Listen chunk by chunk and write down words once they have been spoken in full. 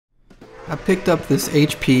I picked up this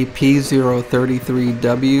HP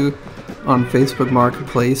P033W on Facebook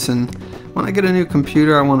Marketplace, and when I get a new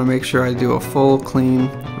computer I want to make sure I do a full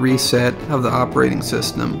clean reset of the operating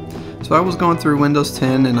system. So I was going through Windows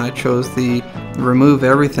 10 and I chose the remove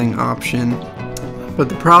everything option, but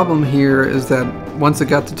the problem here is that once it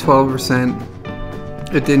got to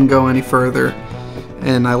 12% it didn't go any further,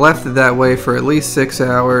 and I left it that way for at least 6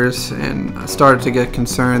 hours, and I started to get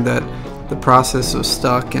concerned that the process was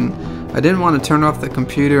stuck, and I didn't want to turn off the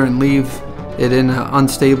computer and leave it in an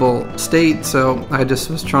unstable state, so I just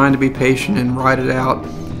was trying to be patient and ride it out.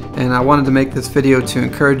 And I wanted to make this video to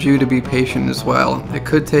encourage you to be patient as well. It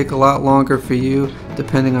could take a lot longer for you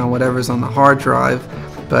depending on whatever's on the hard drive,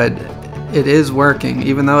 but it is working.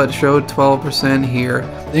 Even though it showed 12% here,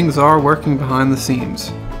 things are working behind the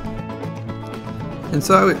scenes. And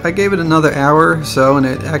so I gave it another hour or so, and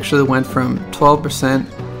it actually went from 12%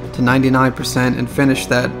 to 99% and finished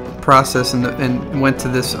that process and went to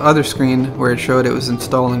this other screen where it showed it was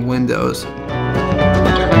installing Windows.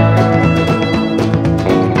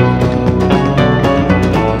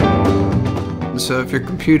 So if your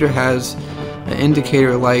computer has an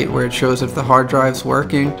indicator light where it shows if the hard drive's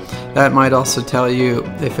working, that might also tell you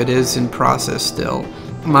if it is in process still.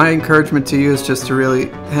 My encouragement to you is just to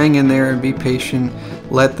really hang in there and be patient,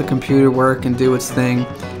 let the computer work and do its thing.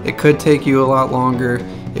 It could take you a lot longer.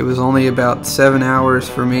 It was only about 7 hours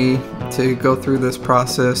for me to go through this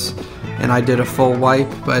process, and I did a full wipe,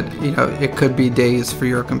 but you know, it could be days for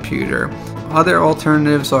your computer. Other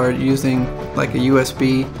alternatives are using like a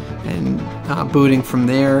USB and booting from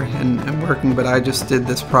there and working, but I just did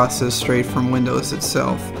this process straight from Windows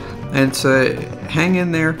itself. And so hang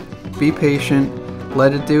in there, be patient,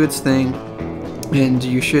 let it do its thing, and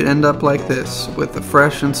you should end up like this with a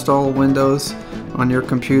fresh install of Windows on your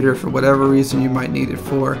computer for whatever reason you might need it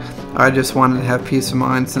for. I just wanted to have peace of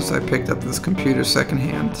mind since I picked up this computer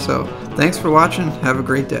secondhand. So thanks for watching. Have a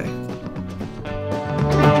great day.